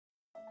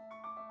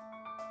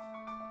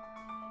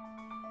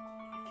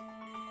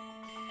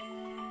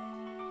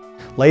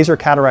Laser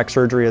cataract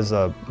surgery is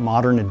a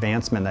modern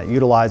advancement that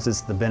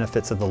utilizes the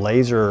benefits of the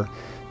laser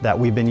that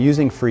we've been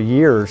using for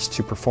years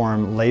to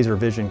perform laser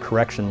vision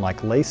correction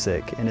like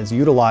LASIK, and is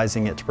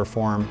utilizing it to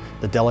perform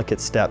the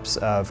delicate steps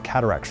of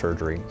cataract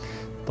surgery.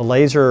 The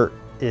laser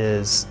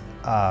is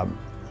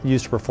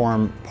used to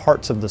perform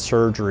parts of the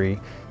surgery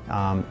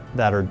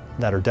that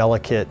are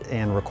delicate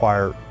and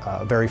require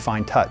a very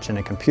fine touch in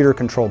a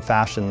computer-controlled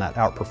fashion that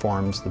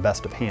outperforms the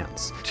best of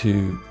hands.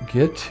 To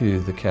get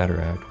to the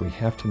cataract, we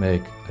have to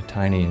make a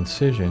tiny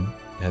incision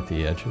at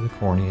the edge of the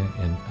cornea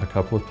in a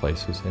couple of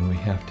places, and we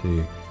have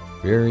to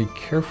very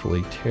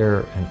carefully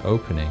tear an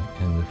opening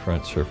in the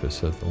front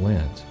surface of the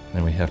lens.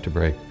 Then we have to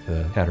break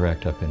the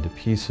cataract up into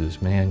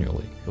pieces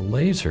manually. The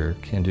laser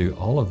can do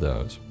all of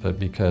those, but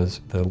because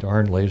the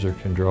darn laser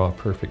can draw a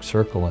perfect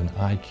circle and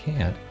I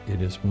can't,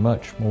 it is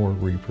much more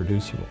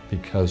reproducible,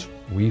 because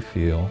we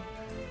feel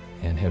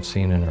and have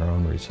seen in our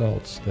own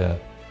results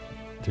that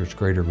there's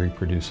greater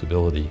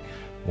reproducibility,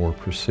 more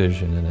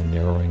precision, and a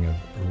narrowing of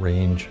a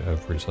range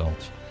of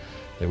results,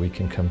 that we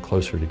can come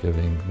closer to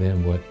giving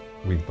them what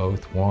we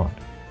both want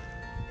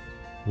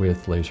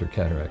with laser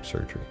cataract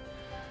surgery.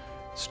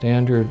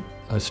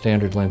 A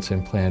standard lens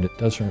implant, it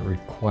doesn't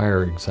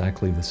require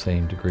exactly the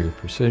same degree of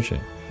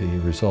precision. The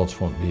results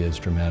won't be as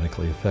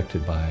dramatically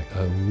affected by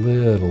a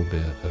little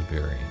bit of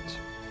variance.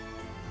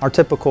 Our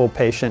typical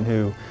patient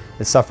who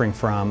is suffering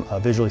from a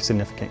visually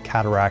significant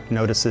cataract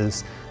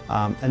notices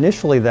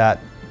initially that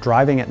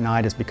driving at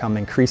night has become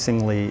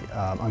increasingly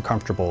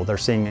uncomfortable. They're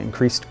seeing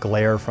increased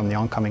glare from the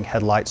oncoming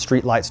headlights.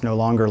 Street lights no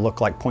longer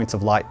look like points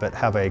of light but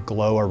have a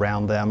glow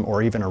around them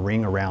or even a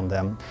ring around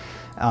them.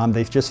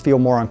 They just feel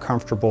more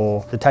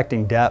uncomfortable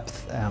detecting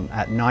depth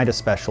at night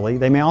especially.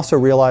 They may also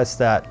realize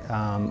that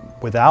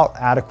without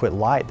adequate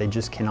light they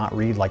just cannot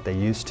read like they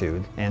used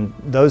to. And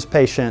those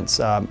patients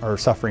are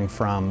suffering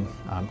from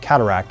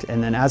cataract,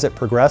 and then as it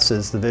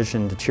progresses the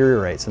vision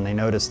deteriorates and they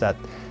notice that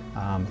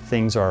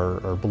things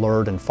are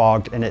blurred and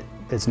fogged, and it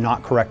is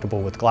not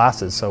correctable with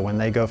glasses. So when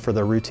they go for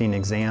their routine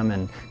exam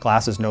and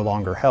glasses no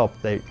longer help,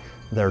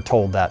 they're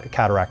told that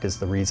cataract is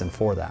the reason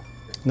for that.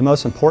 The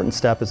most important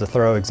step is a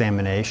thorough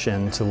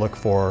examination to look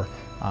for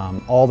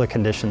all the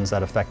conditions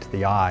that affect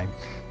the eye.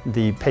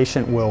 The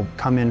patient will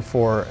come in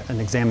for an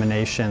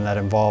examination that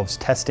involves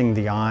testing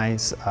the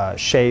eye's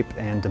shape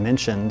and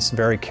dimensions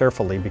very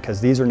carefully, because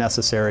these are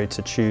necessary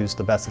to choose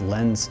the best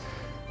lens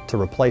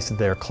to replace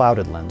their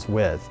clouded lens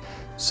with.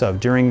 So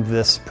during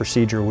this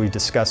procedure we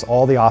discuss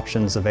all the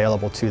options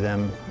available to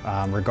them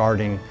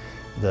regarding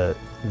the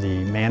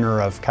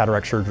manner of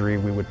cataract surgery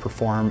we would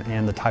perform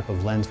and the type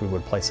of lens we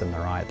would place in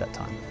their eye at that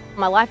time.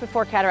 My life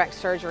before cataract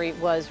surgery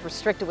was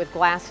restricted with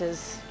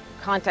glasses,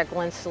 contact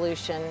lens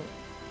solution,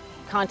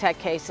 contact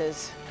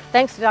cases.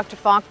 Thanks to Dr.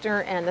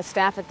 Faulkner and the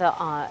staff at the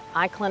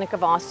Eye Clinic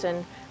of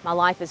Austin, my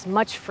life is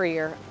much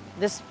freer.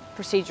 This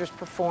procedure is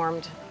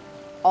performed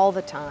all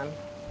the time.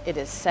 It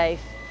is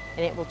safe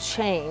and it will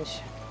change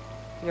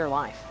your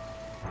life.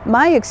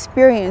 My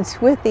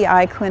experience with the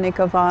Eye Clinic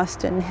of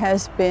Austin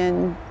has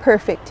been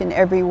perfect in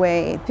every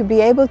way. To be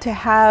able to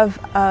have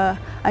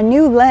a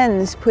new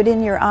lens put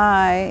in your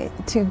eye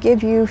to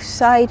give you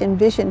sight and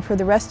vision for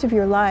the rest of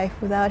your life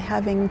without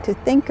having to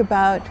think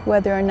about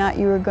whether or not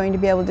you are going to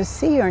be able to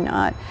see or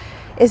not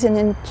is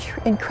an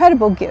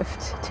incredible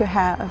gift to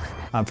have.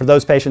 For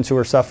those patients who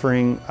are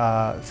suffering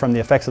from the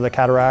effects of the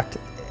cataract,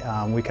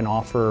 we can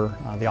offer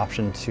the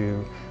option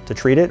to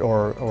treat it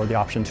or the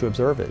option to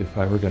observe it. If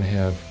I were going to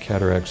have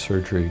cataract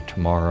surgery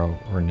tomorrow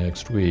or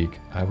next week,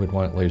 I would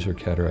want laser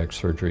cataract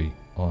surgery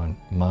on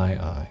my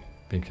eye,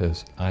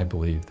 because I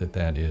believe that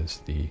that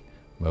is the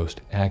most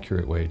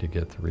accurate way to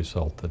get the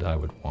result that I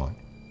would want.